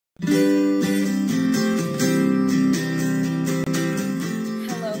Hello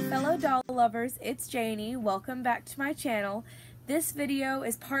fellow doll lovers, it's Janie. Welcome back to my channel. This video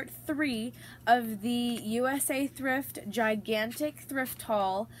is part 3 of the USA Thrift gigantic thrift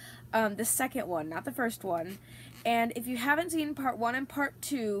haul, the second one, not the first one. And if you haven't seen part 1 and part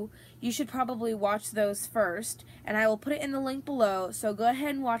 2, you should probably watch those first, and I will put it in the link below, so go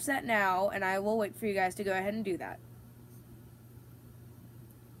ahead and watch that now, and I will wait for you guys to go ahead and do that.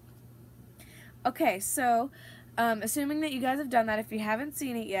 Okay, so assuming that you guys have done that, if you haven't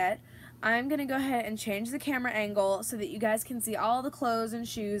seen it yet, I'm going to go ahead and change the camera angle so that you guys can see all the clothes and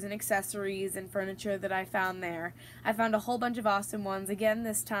shoes and accessories and furniture that I found there. I found a whole bunch of awesome ones again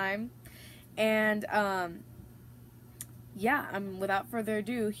this time. And yeah, without further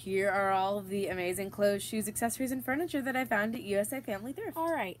ado, here are all of the amazing clothes, shoes, accessories, and furniture that I found at USA Family Thrift.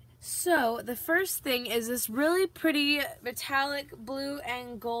 Alright, so the first thing is this really pretty metallic blue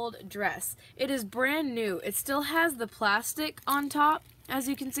and gold dress. It is brand new. It still has the plastic on top. As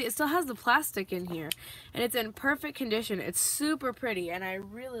you can see, it still has the plastic in here, and it's in perfect condition. It's super pretty, and I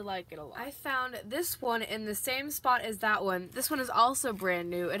really like it a lot. I found this one in the same spot as that one. This one is also brand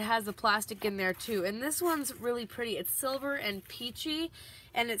new. It has the plastic in there too, and this one's really pretty. It's silver and peachy,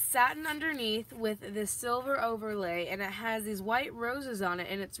 and it's satin underneath with this silver overlay, and it has these white roses on it,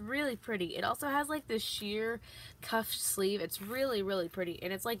 and it's really pretty. It also has like this sheer cuffed sleeve. It's really, really pretty,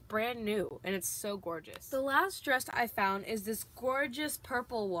 and it's like brand new, and it's so gorgeous. The last dress I found is this gorgeous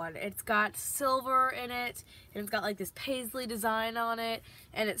purple one. It's got silver in it, and it's got like this paisley design on it,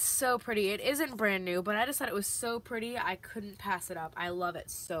 and it's so pretty. It isn't brand new, but I just thought it was so pretty I couldn't pass it up. I love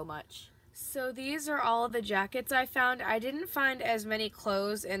it so much. So these are all of the jackets I found. I didn't find as many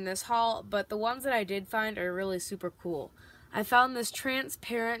clothes in this haul, but the ones that I did find are really super cool. I found this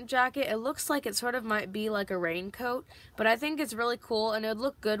transparent jacket. It looks like it sort of might be like a raincoat, but I think it's really cool, and it would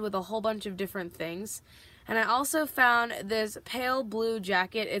look good with a whole bunch of different things. And I also found this pale blue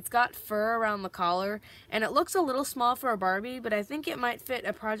jacket. It's got fur around the collar, and it looks a little small for a Barbie, but I think it might fit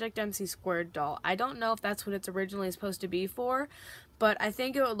a Project MC Squared doll. I don't know if that's what it's originally supposed to be for, but I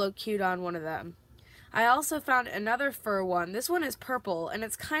think it would look cute on one of them. I also found another fur one. This one is purple, and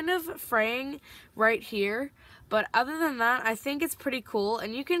it's kind of fraying right here, but other than that, I think it's pretty cool,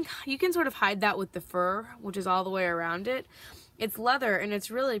 and you can sort of hide that with the fur, which is all the way around it. It's leather, and it's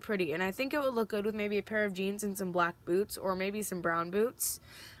really pretty, and I think it would look good with maybe a pair of jeans and some black boots, or maybe some brown boots.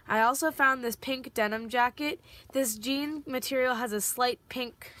 I also found this pink denim jacket. This jean material has a slight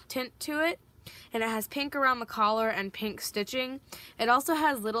pink tint to it, and it has pink around the collar and pink stitching. It also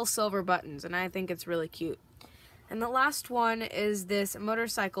has little silver buttons, and I think it's really cute. And the last one is this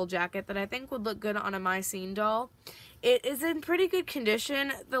motorcycle jacket that I think would look good on a My Scene doll. It is in pretty good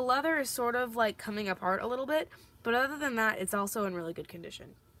condition. The leather is sort of like coming apart a little bit, but other than that, it's also in really good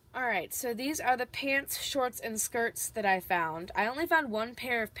condition. Alright, so these are the pants, shorts, and skirts that I found. I only found one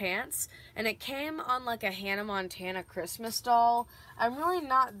pair of pants, and it came on like a Hannah Montana Christmas doll. I'm really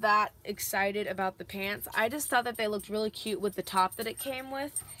not that excited about the pants. I just thought that they looked really cute with the top that it came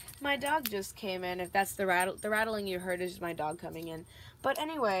with. My dog just came in. If that's the rattling you heard is my dog coming in. But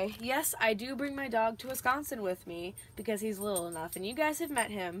anyway, yes, I do bring my dog to Wisconsin with me because he's little enough, and you guys have met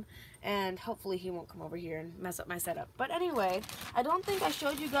him, and hopefully he won't come over here and mess up my setup. But anyway, I don't think I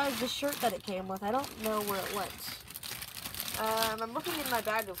showed you guys the shirt that it came with. I don't know where it went. I'm looking in my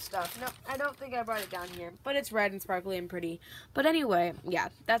bag of stuff. No, I don't think I brought it down here, but it's red and sparkly and pretty. But anyway, yeah,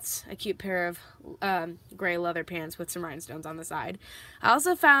 that's a cute pair of gray leather pants with some rhinestones on the side. I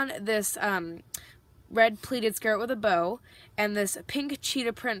also found this red pleated skirt with a bow, and this pink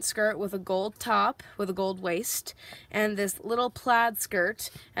cheetah print skirt with a gold top with a gold waist, and this little plaid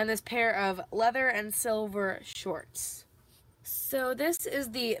skirt, and this pair of leather and silver shorts. So this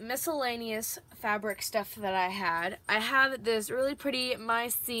is the miscellaneous fabric stuff that I had. I have this really pretty My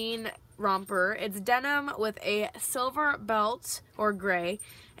Scene romper. It's denim with a silver belt, or gray,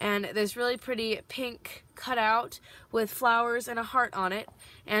 and this really pretty pink cutout with flowers and a heart on it,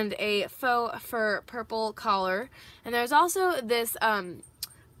 and a faux fur purple collar. And there's also this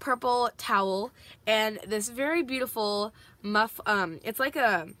purple towel, and this very beautiful muff. It's like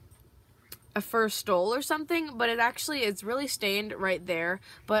a fur stole or something, but it's really stained right there,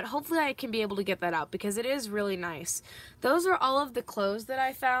 but hopefully I can be able to get that out because it is really nice. Those are all of the clothes that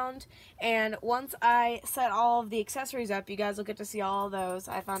I found, and once I set all of the accessories up, you guys will get to see all of those.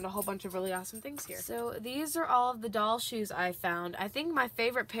 I found a whole bunch of really awesome things here. So these are all of the doll shoes I found. I think my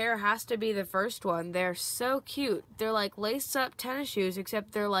favorite pair has to be the first one. They're so cute. They're like laced up tennis shoes,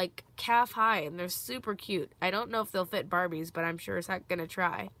 except they're like calf high, and they're super cute. I don't know if they'll fit Barbies, but I'm sure it's not gonna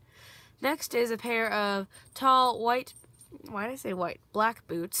try. Next is a pair of tall white why did I say white? Black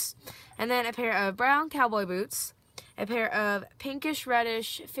boots. And then a pair of brown cowboy boots. A pair of pinkish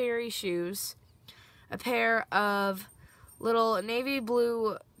reddish fairy shoes. A pair of little navy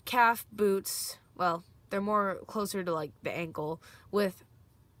blue calf boots. Well, they're more closer to like the ankle with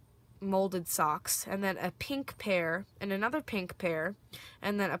molded socks. And then a pink pair and another pink pair.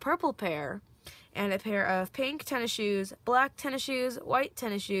 And then a purple pair. And a pair of pink tennis shoes, black tennis shoes, white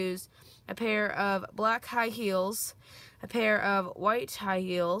tennis shoes, a pair of black high heels, a pair of white high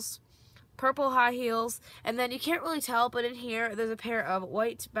heels, purple high heels, and then you can't really tell, but in here there's a pair of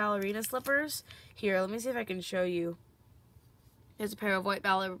white ballerina slippers. Here, let me see if I can show you. There's a pair of white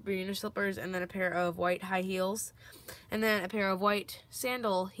ballerina slippers, and then a pair of white high heels, and then a pair of white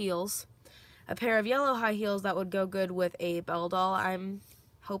sandal heels, a pair of yellow high heels that would go good with a bell doll. I'm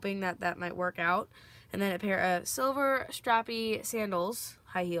hoping that that might work out. And then a pair of silver strappy sandals,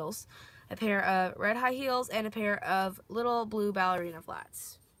 high heels, a pair of red high heels, and a pair of little blue ballerina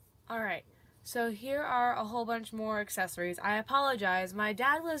flats. Alright, so here are a whole bunch more accessories. I apologize, my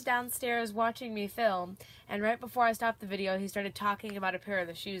dad was downstairs watching me film, and right before I stopped the video, he started talking about a pair of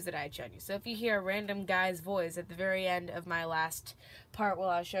the shoes that I had shown you. So if you hear a random guy's voice at the very end of my last part while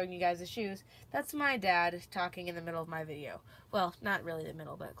I was showing you guys the shoes, that's my dad talking in the middle of my video. Well, not really the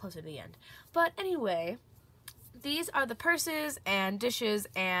middle, but closer to the end. But anyway, these are the purses and dishes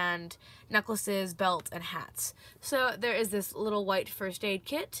and necklaces, belts, and hats. So there is this little white first aid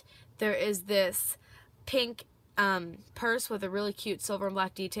kit. There is this pink purse with a really cute silver and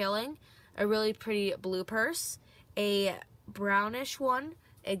black detailing, a really pretty blue purse, a brownish one,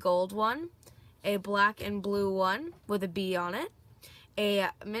 a gold one, a black and blue one with a bee on it, a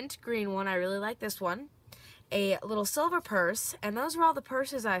mint green one, I really like this one, a little silver purse, and those are all the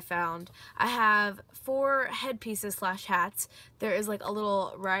purses I found. I have 4 headpieces / hats. There is like a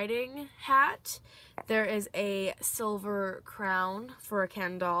little riding hat. There is a silver crown for a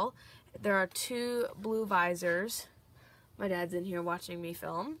Ken doll. There are 2 blue visors. My dad's in here watching me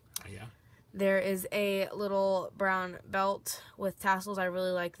film. Yeah. There is a little brown belt with tassels. I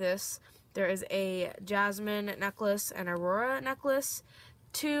really like this. There is a jasmine necklace and aurora necklace.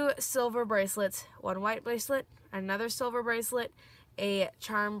 2 silver bracelets, 1 white bracelet, another silver bracelet, a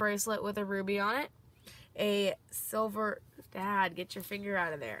charm bracelet with a ruby on it, a silver, Dad, get your finger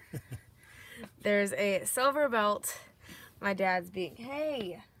out of there. There's a silver belt. My dad's being,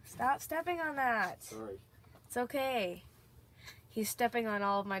 hey, stop stepping on that. Sorry. It's okay. He's stepping on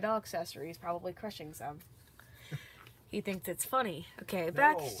all of my doll accessories, probably crushing some. He thinks it's funny. Okay,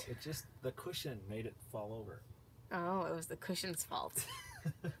 back. No, it just, the cushion made it fall over. Oh, it was the cushion's fault.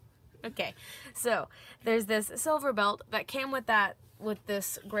 Okay, so there's this silver belt that came with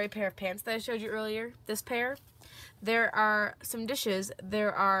this gray pair of pants that I showed you earlier, this pair. There are some dishes.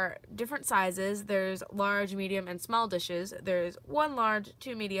 There are different sizes. There's large, medium, and small dishes. There's 1 large,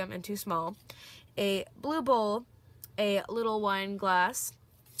 2 medium, and 2 small. A blue bowl, a little wine glass,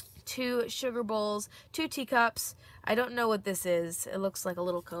 2 sugar bowls, 2 teacups. I don't know what this is. It looks like a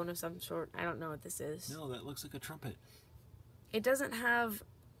little cone of some sort. I don't know what this is. No, that looks like a trumpet. It doesn't have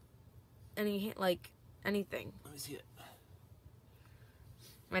any, like, anything. Let me see it.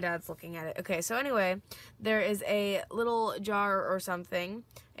 My dad's looking at it. Okay, so anyway, there is a little jar or something,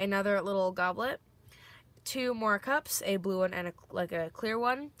 another little goblet, 2 more cups, a blue one and a clear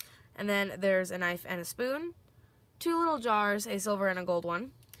one, and then there's a knife and a spoon, 2 little jars, a silver and a gold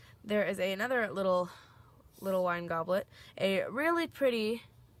one. There is another little wine goblet, a really pretty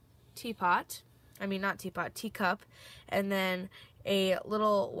teapot, I mean not teapot, teacup, and then a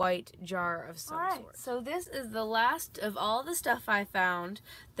little white jar of some sort. So this is the last of all the stuff I found.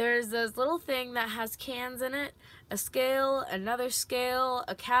 There's this little thing that has cans in it, a scale, another scale,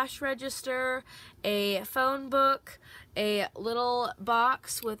 a cash register, a phone book, a little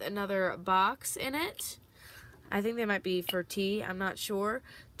box with another box in it. I think they might be for tea, I'm not sure.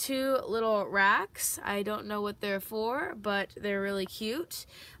 2 little racks. I don't know what they're for, but they're really cute.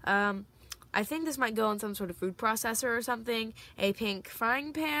 I think this might go in some sort of food processor or something. A pink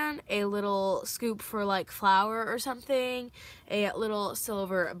frying pan, a little scoop for like flour or something, a little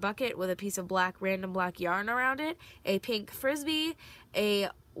silver bucket with a piece of random black yarn around it, a pink frisbee, a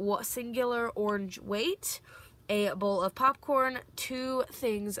singular orange weight, a bowl of popcorn, 2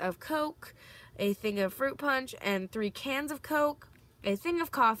 things of Coke, a thing of fruit punch, and 3 cans of Coke, a thing of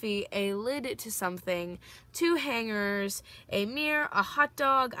coffee, a lid to something, 2 hangers, a mirror, a hot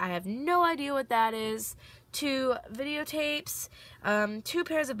dog, I have no idea what that is, 2 videotapes, 2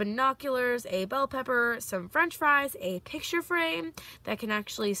 pairs of binoculars, a bell pepper, some french fries, a picture frame that can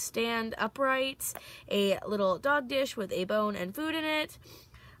actually stand upright, a little dog dish with a bone and food in it,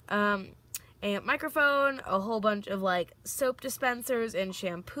 a microphone, a whole bunch of like soap dispensers and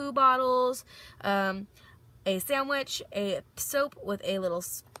shampoo bottles, a sandwich, a soap with a little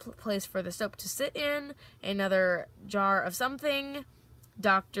place for the soap to sit in, another jar of something,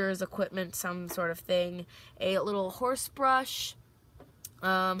 doctor's equipment, some sort of thing, a little horse brush,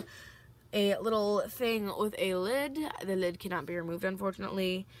 a little thing with a lid. The lid cannot be removed,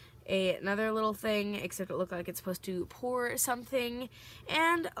 unfortunately. Another little thing, except it looked like it's supposed to pour something,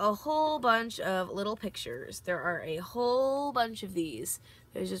 and a whole bunch of little pictures. There are a whole bunch of these.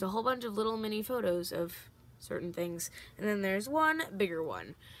 There's just a whole bunch of little mini photos of certain things, and then there's one bigger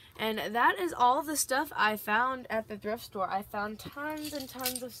one. And that is all the stuff I found at the thrift store. I found tons and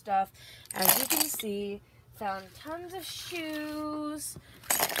tons of stuff, as you can see. Found tons of shoes,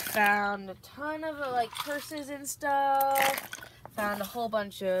 found a ton of like purses and stuff, found a whole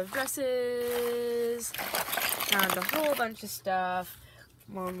bunch of dresses, found a whole bunch of stuff,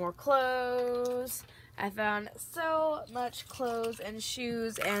 more and more clothes. I found so much clothes and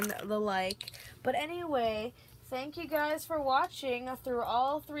shoes and the like. But anyway, thank you guys for watching through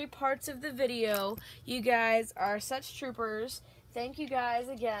all 3 parts of the video. You guys are such troopers. Thank you guys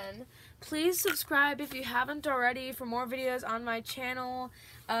again. Please subscribe if you haven't already for more videos on my channel.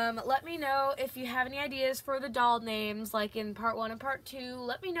 Let me know if you have any ideas for the doll names, like in part 1 and part 2.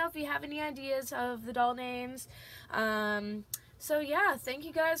 Let me know if you have any ideas of the doll names. So yeah, thank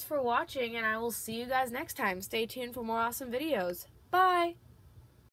you guys for watching, and I will see you guys next time. Stay tuned for more awesome videos. Bye!